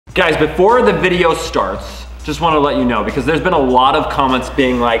Guys, before the video starts, just want to let you know, because there's been a lot of comments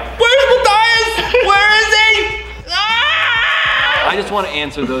being like, where's Matthias? Where is he? Ah! I just want to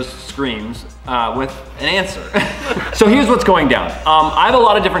answer those screams with an answer. So here's what's going down. I have a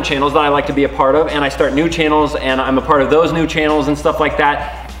lot of different channels that I like to be a part of, and I start new channels, and I'm a part of those new channels and stuff like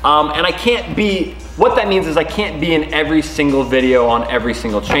that. And I can't be, what that means is I can't be in every single video on every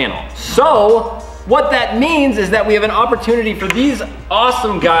single channel. So what that means is that we have an opportunity for these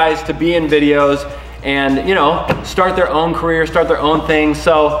awesome guys to be in videos and, you know, start their own career, start their own thing.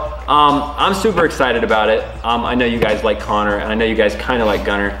 So I'm super excited about it. I know you guys like Connor, and I know you guys kind of like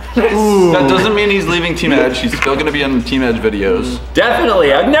Gunner. That doesn't mean he's leaving Team Edge. He's still gonna be on Team Edge videos.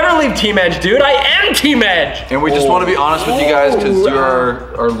 Definitely, I'd never leave Team Edge, dude. I am Team Edge. And we just want to be honest with you guys, because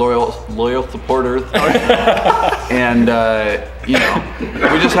you're our loyal supporters. And you know,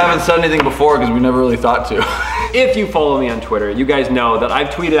 we just haven't said anything before because we never really thought to. If you follow me on Twitter, you guys know that I've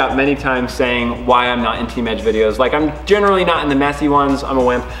tweeted out many times saying why I'm not in Team Edge videos. Like, I'm generally not in the messy ones. I'm a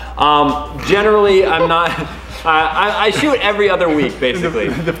wimp. Generally, I'm not. I shoot every other week, basically.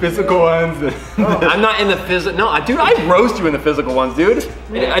 The physical ones. I'm not in the physical. No, dude, I roast you in the physical ones, dude.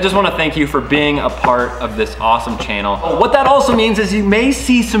 I just want to thank you for being a part of this awesome channel. What that also means is you may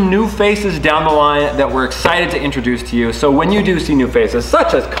see some new faces down the line that we're excited to introduce to you. So when you do see new faces,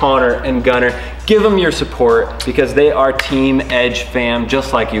 such as Connor and Gunner, give them your support, because they are Team Edge fam,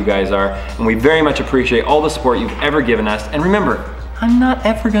 just like you guys are. And we very much appreciate all the support you've ever given us. And remember, I'm not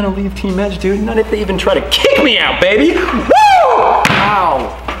ever gonna leave Team Edge, dude. Not if they even try to kick me out, baby. Woo!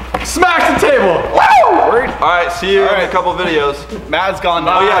 Ow. Smash the table. Woo! All right, see you in a couple videos. Matt's gone.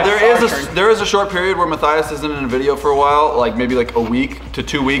 Oh yeah, there is a short period where Matthias isn't in a video for a while, like maybe like a week to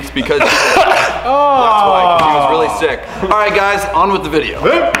 2 weeks, because that's why, 'cause he was really sick. All right, guys, on with the video.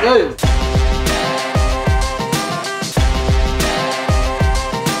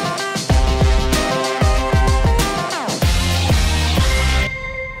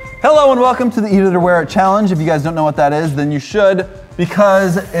 Hello and welcome to the Eat It or Wear It challenge. If you guys don't know what that is, then you should,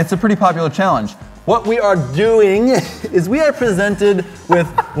 because it's a pretty popular challenge. What we are doing is we are presented with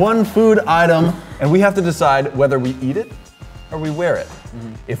one food item, and we have to decide whether we eat it or we wear it.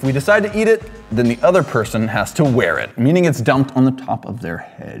 If we decide to eat it, then the other person has to wear it, meaning it's dumped on the top of their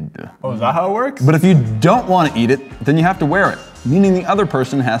head. Oh, is that how it works? But if you don't want to eat it, then you have to wear it, meaning the other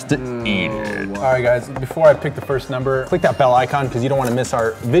person has to eat it. All right, guys, before I pick the first number, click that bell icon because you don't want to miss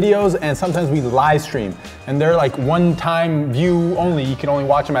our videos, and sometimes we live stream, and they're like one-time view only. You can only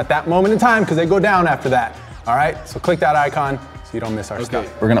watch them at that moment in time because they go down after that. All right, so click that icon so you don't miss our stuff.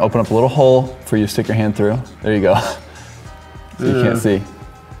 We're gonna open up a little hole for you to stick your hand through. There you go. So you can't see.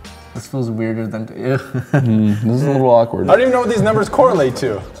 This feels weirder than. This is a little awkward. I don't even know what these numbers correlate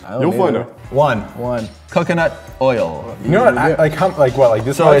to. You'll find out. One. Coconut oil. You know what? Like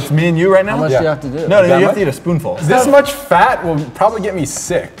this So much? it's me and you right now? How much do you have to do? No, That you have much? to eat a spoonful. This much fat will probably get me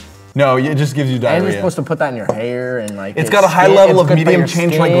sick. No, it just gives you And diarrhea. you're supposed to put that in your hair and like. It's got a high level of medium chain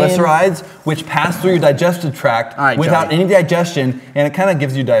triglycerides, which pass through your digestive tract without any digestion, and it kind of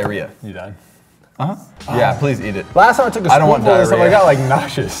gives you diarrhea. You done? Yeah, please eat it. Last time I took a I don't want spoonful of this, I diarrhea. got like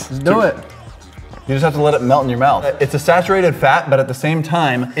nauseous. Just do it. You just have to let it melt in your mouth. It's a saturated fat, but at the same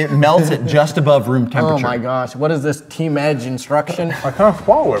time, it melts at just above room temperature. Oh my gosh, what is this Team Edge instruction? I kind of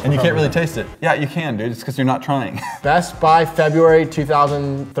follow it. And you can't really taste it. Yeah, you can, dude. It's because you're not trying. Best Buy February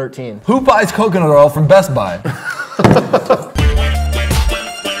 2013. Who buys coconut oil from Best Buy?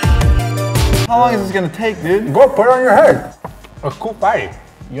 How long is this gonna take, dude? Go put it on your head. A cool bite.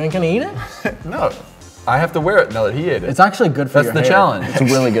 You ain't gonna eat it? No. I have to wear it now that he ate it. It's actually good for your hair. That's the challenge. It's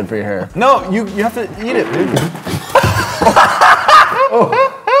really good for your hair. No, you have to eat it, dude.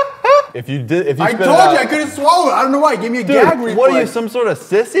 If you spit I it told out- you I couldn't swallow it. I don't know why. It gave me a Dude, gag reflex. what are you, some sort of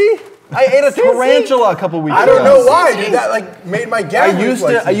sissy? I ate a tarantula a couple weeks ago. I don't know why, dude. That like made my gag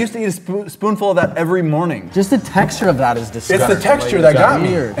reflex. I used to eat a spoonful of that every morning. Just the texture of that is disgusting. It's the texture that got me,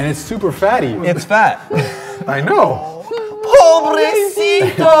 Weird. and it's super fatty. It's fat. I know.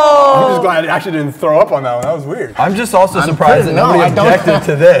 Pobrecito! I'm just glad I actually didn't throw up on that one. That was weird. I'm just also surprised that no, nobody I don't- objected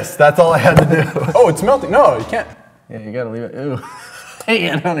to this. That's all I had to do. Oh, it's melting. No, you can't. Yeah, you gotta leave it. Ooh. Hang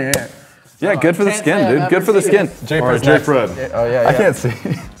it on your hair. Yeah, good for the Can't skin, say I've dude. ever Good for the seen skin. Jay Fred. Oh yeah, I can't see.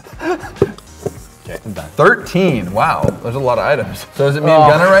 Okay, I'm done. 13. Wow, there's a lot of items. So is it me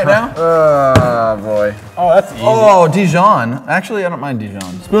and Gunner right now? Oh boy. Oh, that's easy. Oh, Dijon. Actually, I don't mind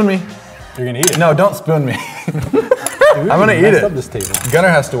Dijon. Spoon me. You're gonna eat it. No, don't spoon me. I'm gonna eat Messed it. up this table. Gunner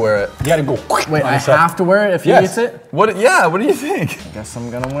has to wear it. You gotta go quick. Wait, on I this side. have to wear it if he Yes. eats it? What? Yeah. What do you think? Guess I'm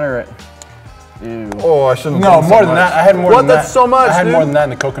gonna wear it. Ew. Oh, I shouldn't. No, more than that. I had more What? than that. That's so much, I had dude. more than that in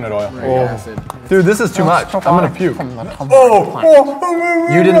the coconut oil. Acid. Dude, this is too much. I'm gonna puke. Oh!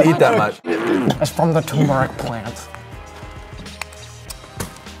 You didn't eat that much. It's from the turmeric plant.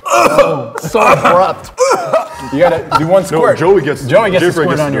 Oh, so abrupt. You gotta do one squirt. Joey gets a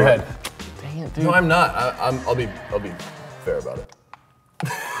squirt on your head. Dang it, dude. No, I'm not. I'll be fair about it.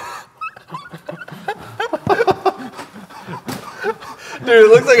 Dude, it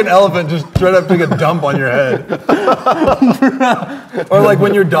looks like an elephant just trying to take a dump on your head. Or like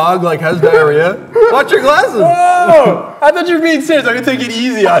when your dog like has diarrhea. Watch your glasses. Oh! I thought you were being serious. I could take it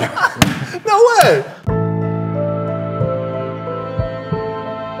easy on him. No way.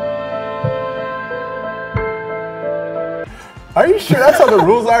 Are you sure that's how the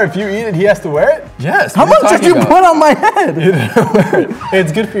rules are? If you eat it, he has to wear it? Yes. How much did you put on my head?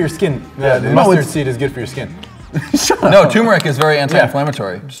 It's good for your skin. Yeah, the mustard seed is good for your skin. No, turmeric is very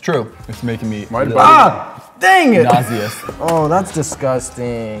anti-inflammatory. It's true. It's making me Dang it! nauseous. Oh, that's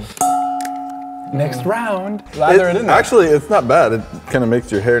disgusting. Next round. Lather it in there. Actually, it's not bad. It kind of makes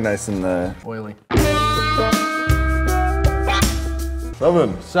your hair nice and Oily.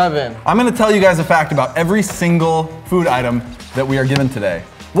 7. 7. I'm gonna tell you guys a fact about every single food item that we are given today.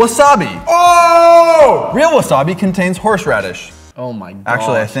 Wasabi. Oh! Real wasabi contains horseradish. Oh my god.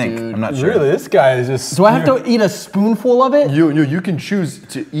 Actually, I think. Dude. I'm not sure. Really, this guy is just. Do I have to eat a spoonful of it? You can choose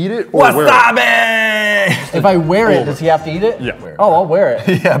to eat it or wear it. Wasabi! If I wear it, does he have to eat it? Yeah. Oh, I'll wear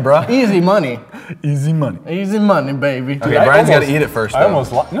it. Yeah, bro. Easy money. Easy money. Easy money, baby. Okay, Brian's gotta eat it first, I though.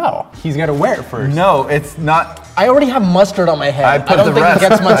 almost no. He's got to wear it first. No, it's not. I already have mustard on my head. I put don't the think rest. it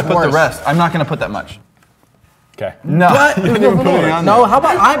gets much I put worse. the rest. I'm not gonna put that much. Okay. No. You didn't even put it on No, there. how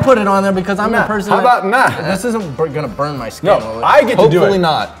about I put it on there because I'm a person. How about nah? This isn't gonna burn my skin. No, will it? I get to do it. Hopefully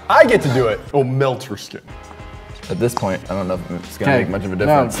not. I get to do it. It'll melt your skin. At this point, I don't know if it's gonna Okay. make much of a No,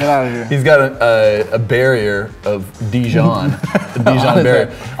 difference. get out of here. He's got a barrier of Dijon, a Dijon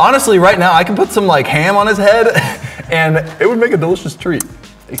barrier. Honestly, right now I can put some like ham on his head, and it would make a delicious treat.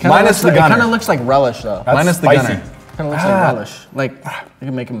 Minus the It gunner. kind of looks like relish though. That's Minus the spicy. gunner. Kind of looks like relish. Like you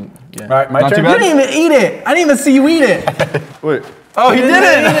can make him. Yeah. All right, my Not too turn. bad. You didn't even eat it. I didn't even see you eat it. Wait. Oh, he did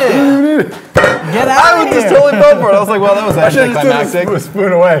it! Get out I of was here. just totally fell for it. I was like, well, that was I should have anticlimactic. just took a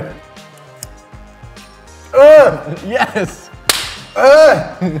spoon away. Yes.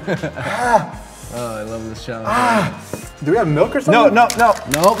 Oh, I love this challenge. Do we have milk or No, something? no,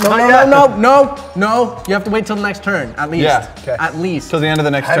 no. No. You have to wait till the next turn, at least. Yeah. Okay. At least. Till the end of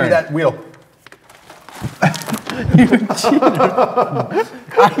the next Hand me turn. that wheel.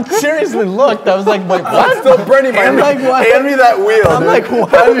 I seriously looked. I was like, wait, I'm what? still burning my I'm like, what? Hand me that wheel. I'm dude. like, what?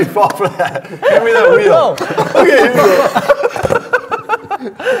 How did we fall for that? Hand me that wheel. Okay, here we go.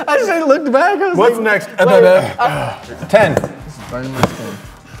 I just looked back. I was What's like, next? wait, 10. burning my skin.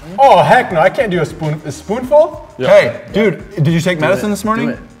 Oh, heck no. I can't do a spoonful? Hey, dude, did you take medicine this morning?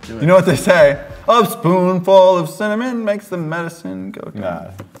 Do it. You know what they say? A spoonful of cinnamon makes the medicine go down.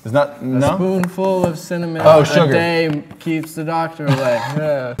 Nah. Is not, no? Spoonful of cinnamon Oh, a sugar. day keeps the doctor away.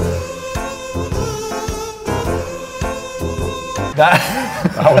 Yeah.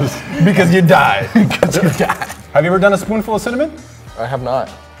 That was Because you die. Have you ever done a spoonful of cinnamon? I have not.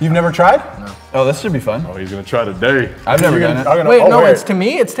 You've never tried? No. Oh, this should be fun. Oh, he's gonna try today. I've never done it. Wait, no, it's to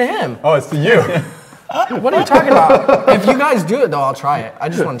me. It's to him. Oh, it's to you. What are you talking about? If you guys do it, though, I'll try it. I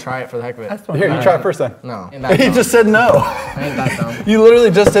just want to try it for the heck of it. Here, you try it first then. No. Ain't that He dumb. just said no. Ain't that dumb. You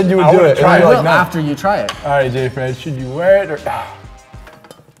literally just said you would I do wanna it. try and it. you're I like, will no. after you try it. All right, J. Fred, should you wear it or...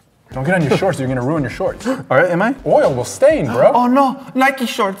 Don't get on your shorts, you're gonna ruin your shorts. All right, am I? Oil will stain, bro. Oh no, Nike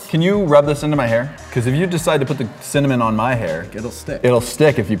shorts. Can you rub this into my hair? Because if you decide to put the cinnamon on my hair, It'll stick. it'll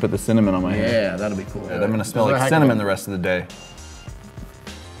stick if you put the cinnamon on my hair. Yeah, that'll be cool. I'm gonna smell Those are like heck cinnamon of the rest of the day.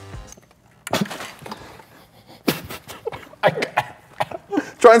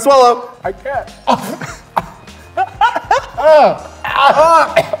 Try and swallow. I can't.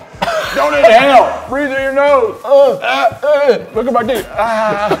 Don't inhale. Breathe in your nose. Look at my teeth.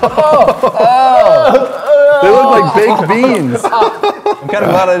 They look like baked beans. I'm kind of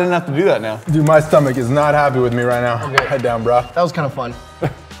glad I didn't have to do that now. Dude, my stomach is not happy with me right now. Head down, bro. That was kind of fun.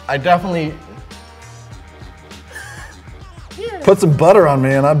 I definitely. Put some butter on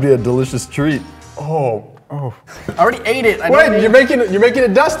me and I'd be a delicious treat. Oh. I already ate it. Wait, you're making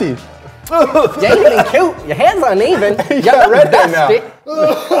it dusty. You ain't even cute. Your hands uneven. You got red hair now.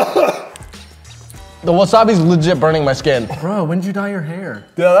 The wasabi's legit burning my skin. Bro, when did you dye your hair?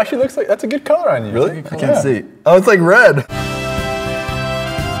 Dude, that actually looks like that's a good color on you. Really? I can't see. Oh, it's like red.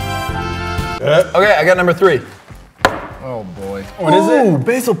 Okay, I got number 3. Oh boy. What is Ooh, it?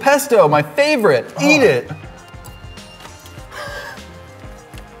 basil pesto, my favorite. Eat it.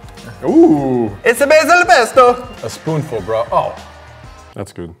 Ooh. It's a basil pesto. A spoonful, bro. Oh.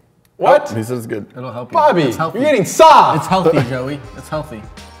 That's good. What? He says it's good. It'll help you. Bobby, It's healthy. you're getting soft. It's healthy, Joey. It's healthy.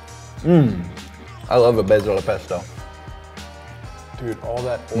 I love a basil pesto. Dude, all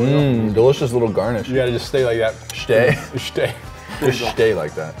that oil. Delicious little garnish. You gotta just stay like that. Stay. Stay. Just stay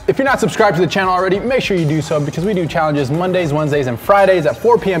like that. If you're not subscribed to the channel already, make sure you do so because we do challenges Mondays, Wednesdays, and Fridays at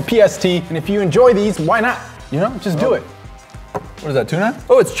 4 p.m. PST. And if you enjoy these, why not? You know, just do it. What is that, tuna?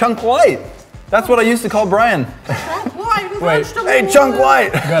 Oh, it's chunk white. That's what I used to call Brian. Wait, Hey, chunk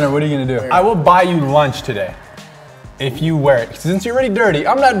white. Gunnar, what are you gonna do? I will buy you lunch today. If you wear it. Since you're already dirty,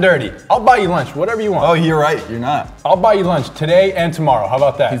 I'm not dirty. I'll buy you lunch, whatever you want. Oh, you're right. You're not. I'll buy you lunch today and tomorrow. How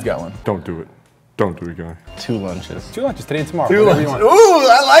about that? He's got one. Don't do it. Don't do it, guy. 2 lunches. 2 lunches today and tomorrow. Ooh, whatever you want.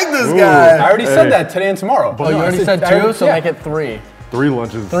 I like this guy. I already said that today and tomorrow. Oh, you already said 2, so make it 3. 3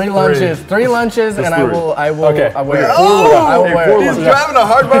 lunches. 3 lunches. 3 lunches, and I will. Okay. I wear it. Oh, I will wear it. He's driving a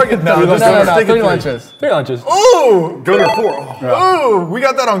hard bargain. No, No, 3 lunches. 3 lunches. Ooh, Go to 4. ooh, we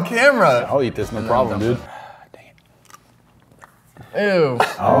got that on camera. I'll eat this, no problem, dude. Ew.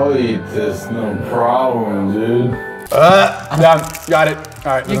 I'll eat this, no problem, dude. Done. Got it.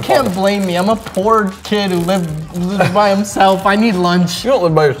 All right. You can't blame me. I'm a poor kid who lives by himself. I need lunch. You don't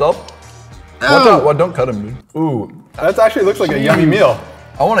live by yourself. Watch out. Well, don't cut him, dude. Ooh, that actually looks like a yummy meal.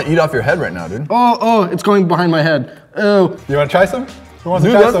 I want to eat off your head right now, dude. Oh, it's going behind my head. Ew. You want to try some? Who wants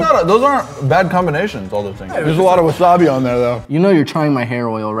Dude, to try that's some? not those aren't bad combinations, all those things. There's a lot of wasabi on there, though. You know you're trying my hair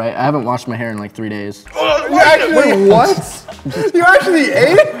oil, right? I haven't washed my hair in like 3 days. You actually, what? You actually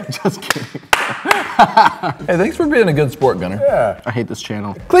ate it? Just kidding. Hey, thanks for being a good sport, Gunnar. Yeah. I hate this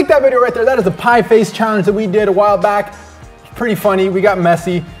channel. Click that video right there. That is the pie face challenge that we did a while back. Pretty funny. We got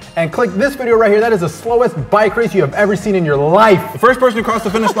messy. And click this video right here. That is the slowest bike race you have ever seen in your life. The first person who crossed the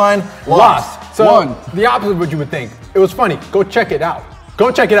finish line Lost. So Won. the opposite of what you would think. It was funny. Go check it out.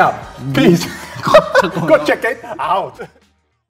 Go check it out. Peace. Go check it out.